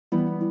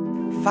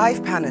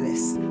5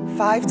 panelists,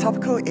 5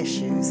 topical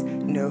issues,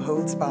 no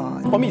holds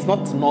barred. For me, it's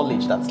not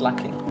knowledge that's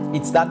lacking.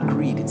 It's that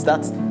greed, it's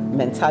that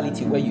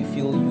mentality where you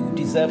feel you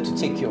deserve to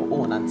take your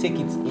own and take it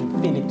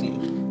infinitely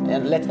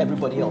and let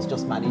everybody else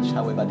just manage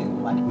however they will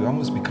manage. We're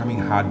almost becoming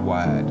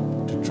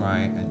hardwired to try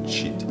and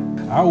cheat.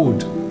 I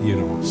would,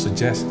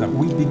 suggest that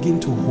we begin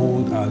to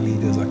hold our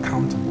leaders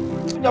accountable.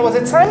 There was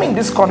a time in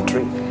this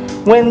country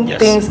when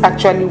things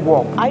actually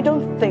work. I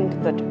don't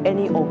think that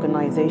any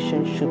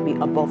organization should be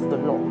above the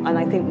law. And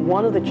I think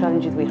one of the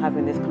challenges we have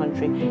in this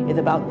country is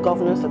about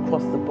governance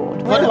across the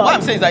board. What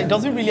I'm saying is that it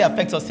doesn't really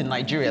affect us in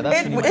Nigeria.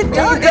 That's It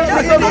does.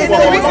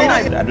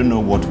 I don't know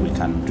what we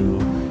can do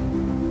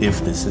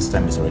if the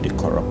system is already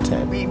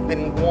corrupted. We've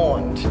been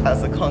warned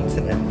as a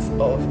continent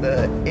of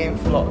the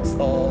influx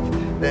of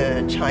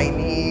the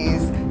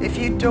Chinese. If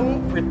you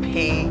don't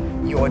repay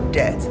your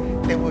debt,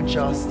 they will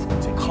just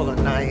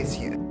colonize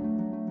you.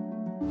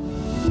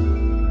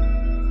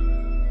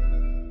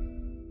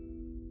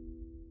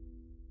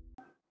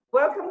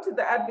 Welcome to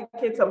the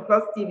Advocates on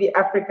Plus TV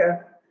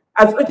Africa.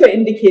 As Uche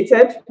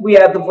indicated, we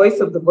are the voice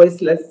of the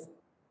voiceless.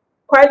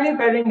 Quietly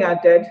burying our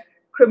dead,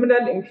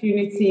 criminal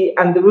impunity,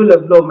 and the rule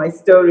of law, my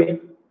story.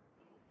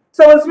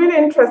 So it was really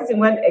interesting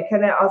when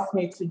Ekene asked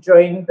me to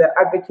join the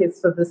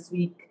Advocates for this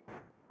week,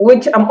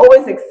 which I'm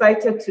always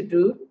excited to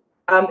do.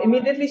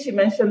 Immediately she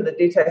mentioned the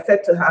date. I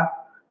said to her,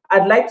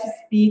 I'd like to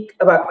speak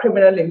about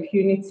criminal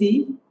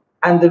impunity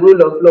and the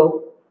rule of law,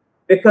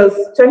 because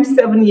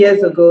 27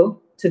 years ago,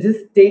 to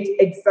this date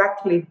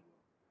exactly,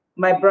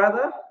 my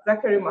brother,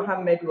 Zachary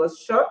Mohammed, was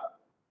shot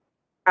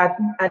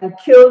and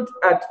killed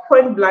at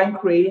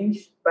point-blank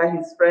range by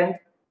his friend,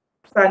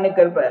 Sani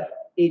Garba,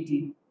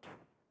 AD.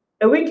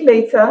 A week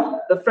later,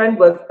 the friend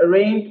was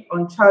arraigned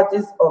on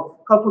charges of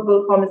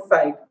culpable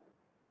homicide.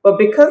 But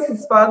because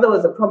his father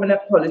was a prominent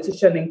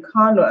politician in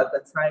Kano at the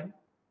time,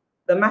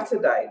 the matter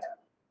died.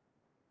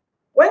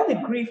 When the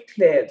grief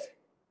cleared,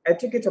 I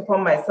took it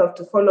upon myself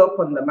to follow up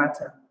on the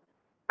matter,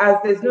 as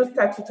there's no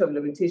statute of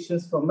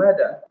limitations for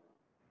murder.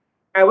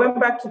 I went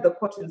back to the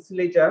court in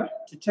Suleja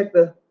to check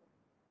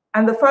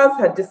and the files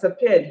had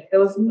disappeared. There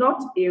was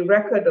not a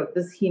record of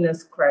this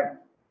heinous crime.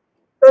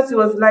 Thus it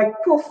was like,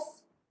 poof,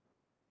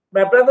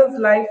 my brother's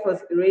life was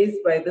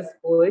erased by this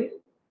boy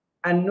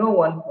and no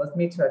one was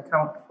made to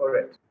account for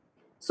it.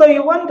 So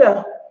you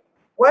wonder,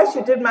 why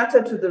should it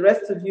matter to the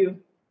rest of you?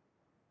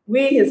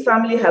 We, his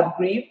family, have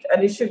grieved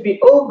and it should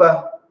be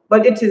over,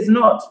 but it is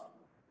not.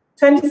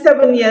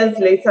 27 years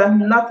later,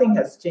 nothing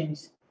has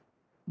changed.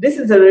 This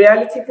is a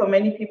reality for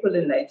many people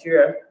in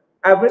Nigeria.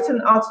 I've written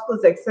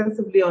articles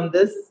extensively on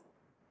this,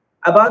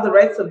 about the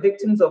rights of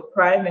victims of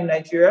crime in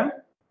Nigeria.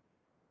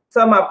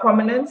 Some are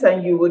prominent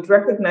and you would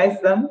recognize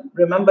them.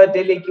 Remember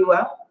Dele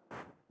Giwa,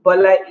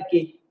 Bola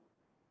Ige.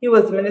 He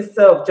was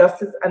Minister of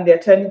Justice and the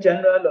Attorney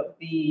General of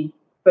the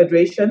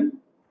Federation.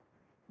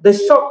 The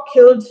shock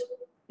killed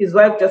his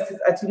wife, Justice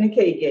Atinike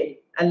Ige,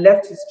 and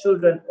left his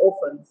children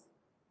orphans.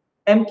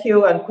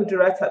 MKO and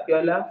Kudirat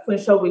Abiola,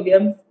 Funshaw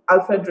Williams,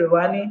 Alfred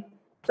Rewani,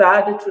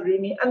 Saada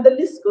Turini, and the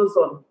list goes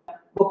on.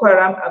 Boko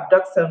Haram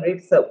abducts and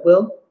rapes at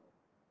will.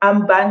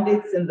 Armed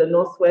bandits in the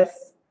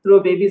northwest throw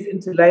babies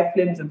into life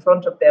flames in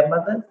front of their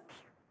mothers.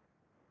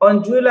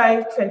 On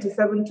July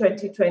 27,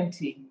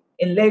 2020,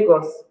 in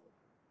Lagos,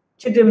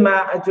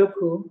 Chidinma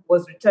Ajoku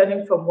was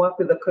returning from work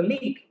with a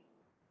colleague,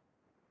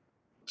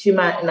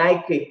 Chima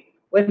Naike,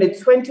 when a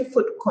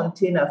 20-foot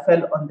container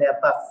fell on their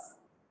bus,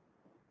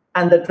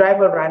 and the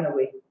driver ran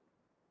away.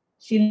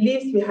 She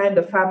leaves behind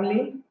a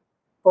family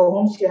for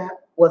whom she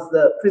was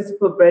the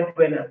principal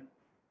breadwinner.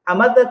 Her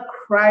mother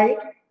cried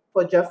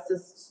for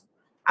justice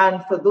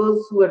and for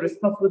those who were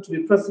responsible to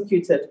be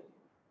prosecuted.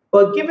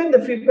 But given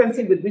the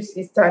frequency with which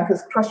these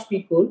tankers crush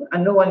people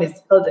and no one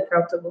is held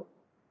accountable,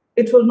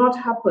 it will not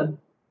happen.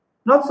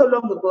 Not so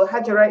long ago,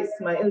 Hajara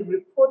Ismail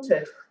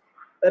reported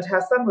that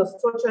her son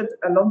was tortured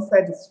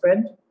alongside his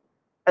friend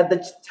at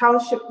the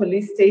township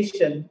police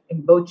station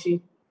in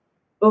Bauchi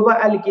over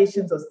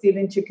allegations of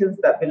stealing chickens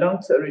that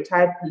belonged to a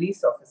retired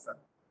police officer.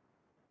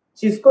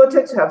 She's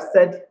quoted to have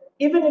said,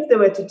 even if they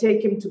were to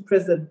take him to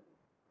prison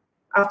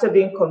after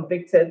being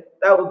convicted,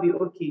 that would be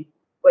okay.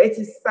 But it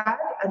is sad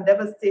and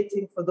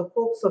devastating for the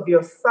hopes of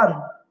your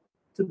son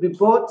to be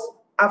brought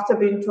after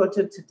being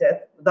tortured to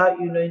death without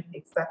you knowing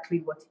exactly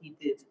what he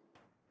did.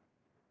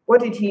 What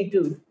did he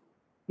do?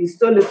 He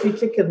stole a few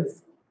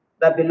chickens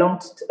that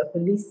belonged to a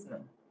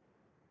policeman.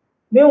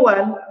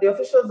 Meanwhile, the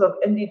officials of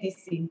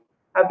NDDC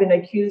have been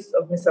accused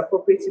of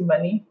misappropriating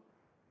money,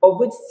 of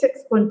which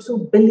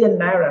 6.2 billion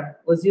naira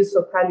was used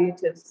for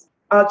palliatives.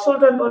 Our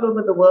children all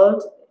over the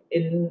world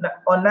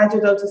on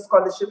Niger Delta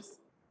scholarships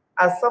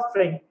are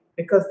suffering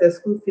because their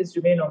school fees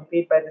remain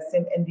unpaid by the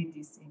same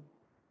NDDC.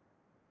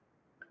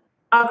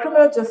 Our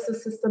criminal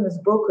justice system is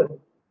broken.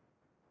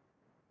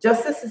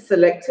 Justice is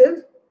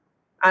selective,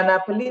 and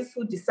our police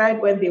who decide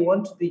when they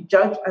want to be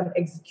judge and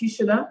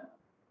executioner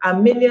are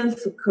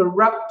minions to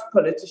corrupt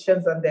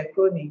politicians and their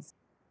cronies.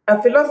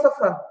 A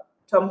philosopher,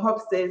 Tom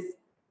Hobbes, says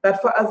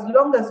that for as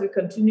long as we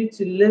continue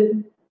to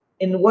live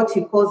in what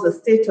he calls a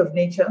state of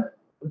nature,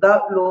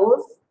 without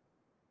laws,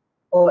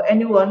 or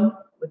anyone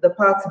with the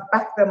power to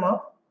back them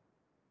up,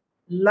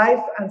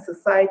 life and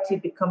society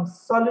become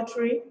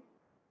solitary,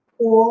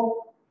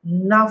 poor,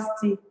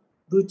 nasty,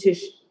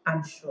 brutish,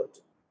 and short.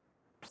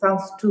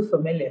 Sounds too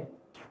familiar.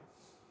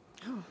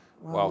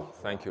 Wow,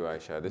 thank you,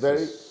 Aisha.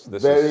 This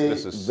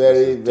is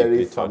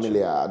very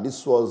familiar.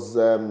 This was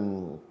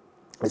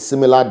a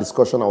similar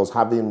discussion I was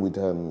having with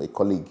a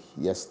colleague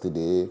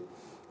yesterday,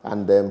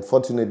 and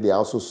fortunately I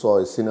also saw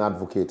a senior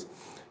advocate,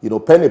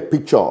 paint a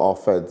picture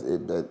of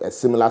a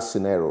similar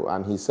scenario,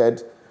 and he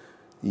said,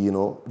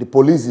 the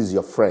police is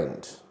your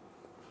friend.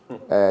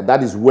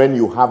 That is when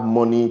you have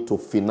money to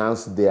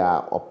finance their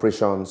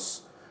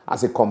operations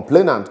as a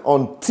complainant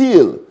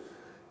until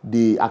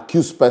the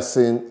accused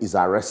person is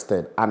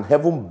arrested. And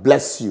heaven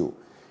bless you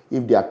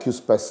if the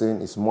accused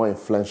person is more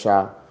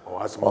influential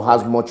or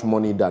has much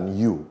money than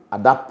you.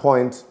 At that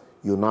point,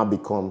 you now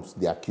becomes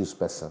the accused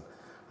person.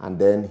 And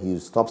then he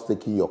stops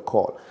taking your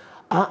call.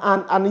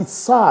 And it's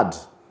sad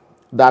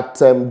that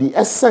the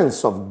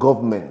essence of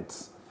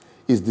government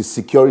is the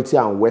security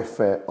and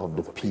welfare of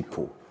the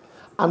people.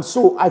 And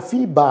so I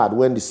feel bad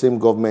when the same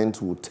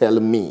government will tell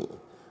me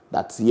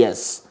that,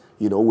 yes,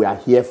 we are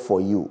here for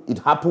you. It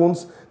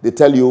happens, they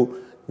tell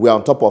you, we are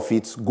on top of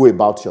it, go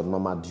about your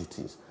normal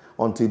duties.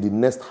 Until the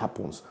next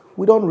happens.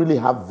 We don't really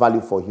have value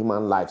for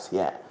human lives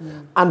here.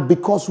 And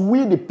because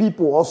we, the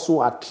people, also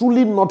are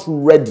truly not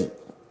ready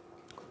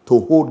to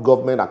hold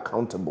government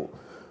accountable.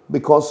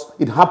 Because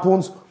it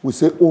happens, we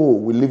say, oh,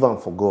 we live on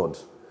for God.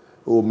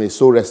 Oh, may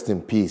so rest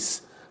in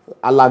peace.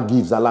 Allah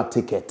gives, Allah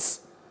taketh.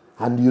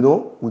 And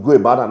we go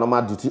about our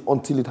normal duty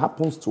until it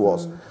happens to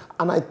us.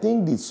 And I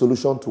think the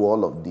solution to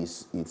all of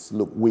this is,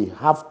 look, we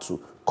have to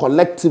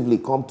collectively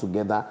come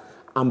together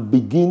and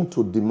begin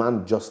to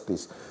demand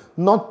justice.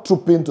 Not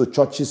trooping to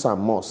churches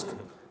and mosques.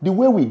 The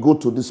way we go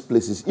to these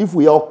places, if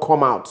we all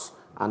come out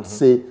and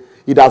say,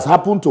 it has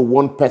happened to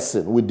one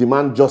person, we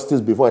demand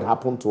justice before it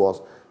happened to us,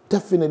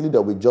 definitely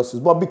there will be justice.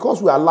 But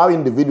because we allow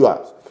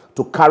individuals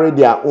to carry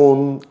their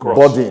own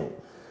burden,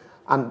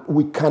 and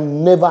we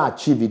can never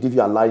achieve it if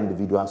you allow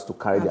individuals to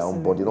carry their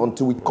own burden.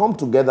 Until we come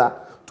together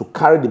to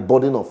carry the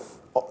burden of,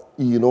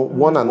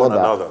 one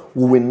another,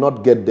 we will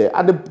not get there.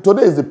 And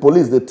today is the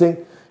police, they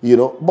think,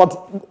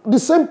 but the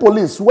same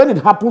police, when it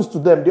happens to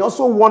them, they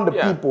also want the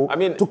people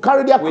to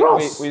carry their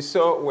cross. We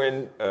saw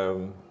when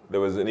there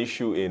was an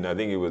issue in, I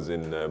think it was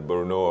in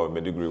Borno or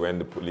Maiduguri, when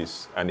the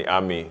police and the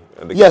army,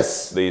 and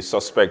the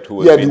suspect who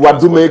was the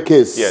Wadume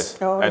case. Yes,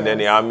 then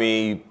the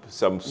army,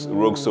 some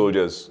rogue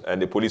soldiers,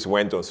 and the police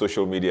went on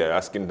social media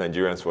asking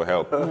Nigerians for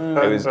help.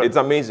 It's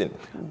amazing.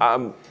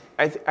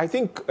 I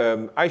think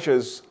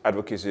Aisha's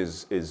advocacy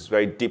is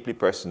very deeply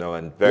personal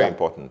and very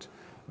important.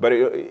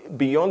 But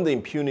beyond the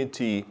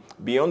impunity,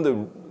 beyond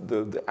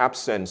the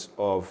absence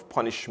of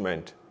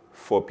punishment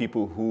for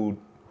people who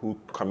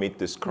commit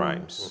these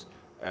crimes,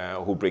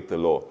 who break the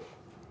law,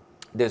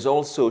 there's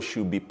also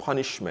should be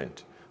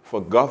punishment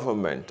for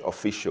government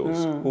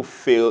officials who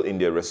fail in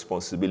their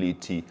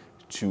responsibility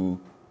to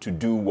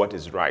do what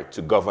is right,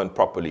 to govern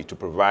properly, to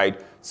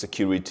provide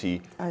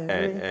security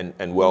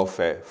and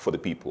welfare for the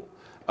people.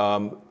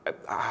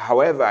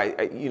 However,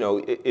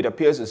 it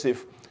appears as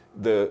if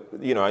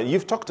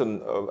you've talked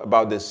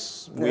about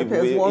this,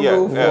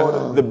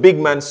 the big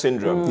man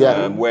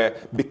syndrome, where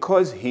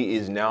because he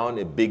is now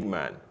a big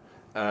man,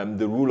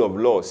 the rule of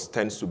law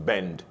tends to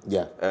bend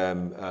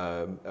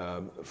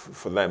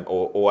for them,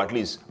 or at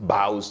least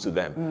bows to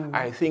them.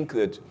 I think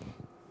that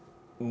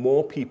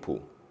more people,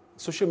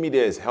 social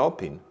media is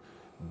helping,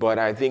 but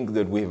I think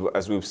that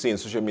as we've seen,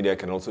 social media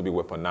can also be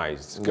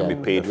weaponized, can be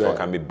paid for,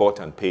 can be bought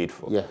and paid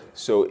for.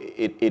 So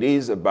it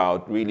is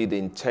about really the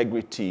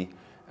integrity.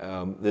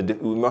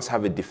 We must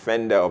have a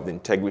defender of the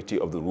integrity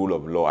of the rule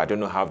of law. I don't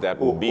know how that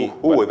will be.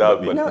 Who would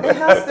that be? No, it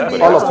has to be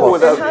all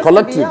of us. It has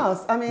Collective. to be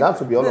us. I mean, that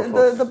should be all of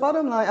us. The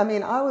bottom line, I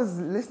mean, I was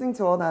listening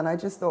to all that and I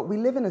just thought we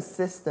live in a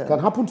system. Can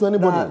happen to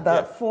anybody.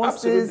 That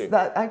forces,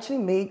 that actually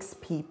makes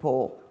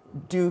people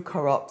do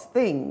corrupt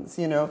things,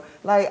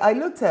 Like I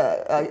looked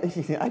at,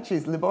 actually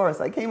it's laborious,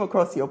 I came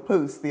across your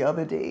post the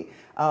other day,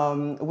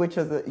 which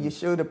was you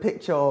showed a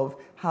picture of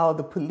how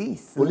the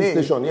police live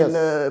station, in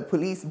the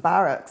police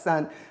barracks,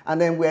 and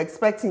then we're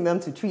expecting them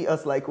to treat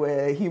us like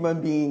we're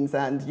human beings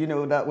and,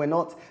 that we're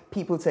not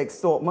people to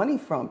extort money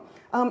from.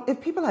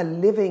 If people are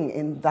living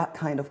in that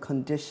kind of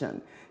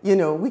condition,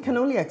 we can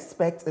only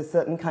expect a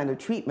certain kind of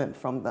treatment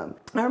from them.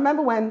 I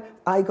remember when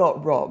I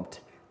got robbed,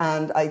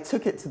 and I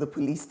took it to the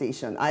police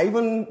station. I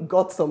even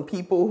got some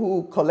people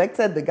who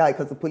collected the guy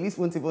because the police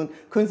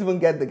couldn't even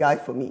get the guy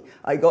for me.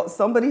 I got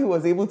somebody who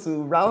was able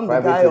to round the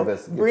guy up,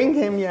 bring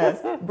him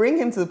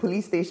to the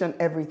police station,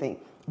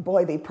 everything.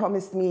 Boy, they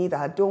promised me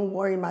that, don't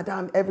worry,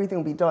 madam, everything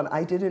will be done.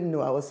 I didn't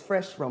know. I was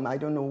fresh from I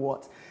don't know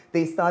what.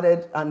 They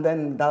started, and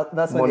then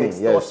that's when the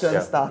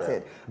extortion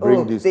started.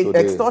 They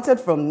extorted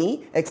from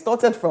me,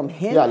 extorted from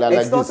him.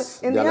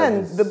 In the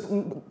end,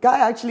 the guy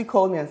actually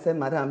called me and said,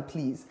 madam,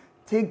 please,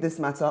 take this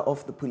matter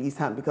off the police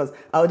hand because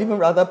I would even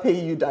rather pay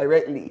you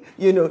directly.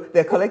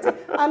 They're collecting.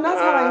 And that's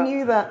how I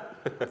knew that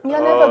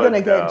You're never going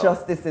to get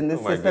justice in this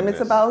system. Goodness.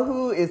 It's about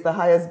who is the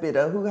highest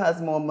bidder, who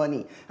has more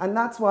money. And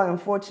that's why,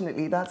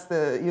 unfortunately, that's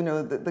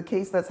the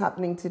case that's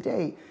happening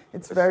today.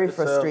 It's very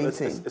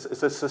frustrating.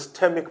 It's a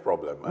systemic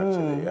problem,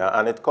 actually.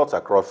 And it cuts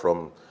across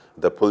from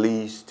the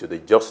police to the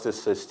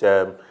justice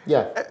system.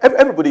 Yeah.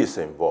 Everybody is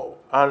involved.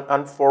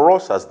 And for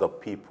us as the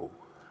people,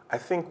 I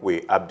think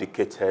we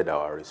abdicated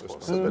our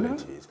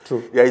responsibilities.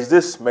 True. There is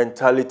this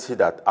mentality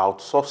that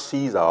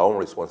outsources our own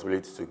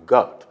responsibilities to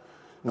God.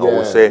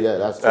 We'll say,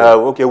 that's true.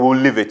 okay, we'll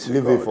leave it to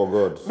Leave God. it for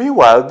God.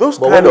 Meanwhile, those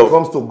But kind when of... it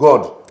comes to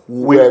God,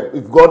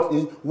 if God,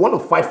 we want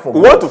to fight for God.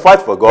 We want to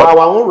fight for God. For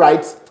our own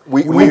rights,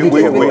 we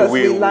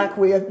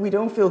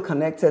don't feel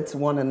connected to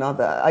one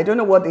another. I don't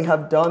know what they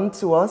have done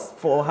to us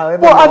for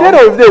however Well, long. at the end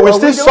of the day, we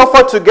still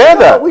suffer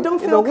together. No, we don't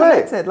feel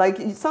connected. Like,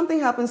 something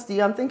happens to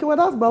you, I'm thinking, well,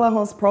 that's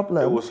Balahon's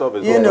problem. It will solve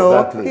his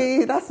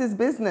Exactly. That's his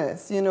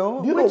business, You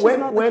know, when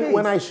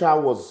Aisha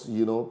was,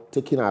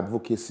 taking her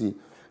advocacy,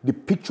 the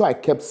picture I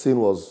kept seeing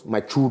was my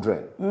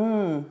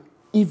children.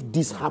 If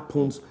this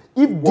happens,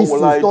 if this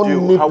is not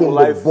nipped in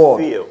the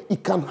bud,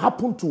 it can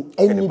happen to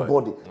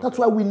anybody. That's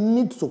why we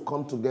need to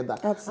come together.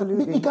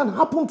 Absolutely. It can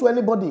happen to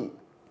anybody.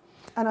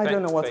 And I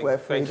don't know what we're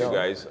afraid of. Thank you,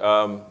 guys.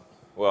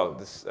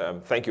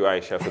 Thank you,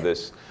 Aisha, for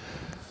this.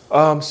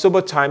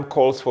 Sober time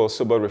calls for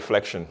sober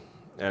reflection,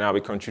 and I'll be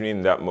continuing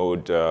in that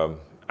mode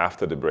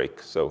after the break.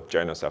 So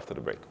join us after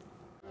the break.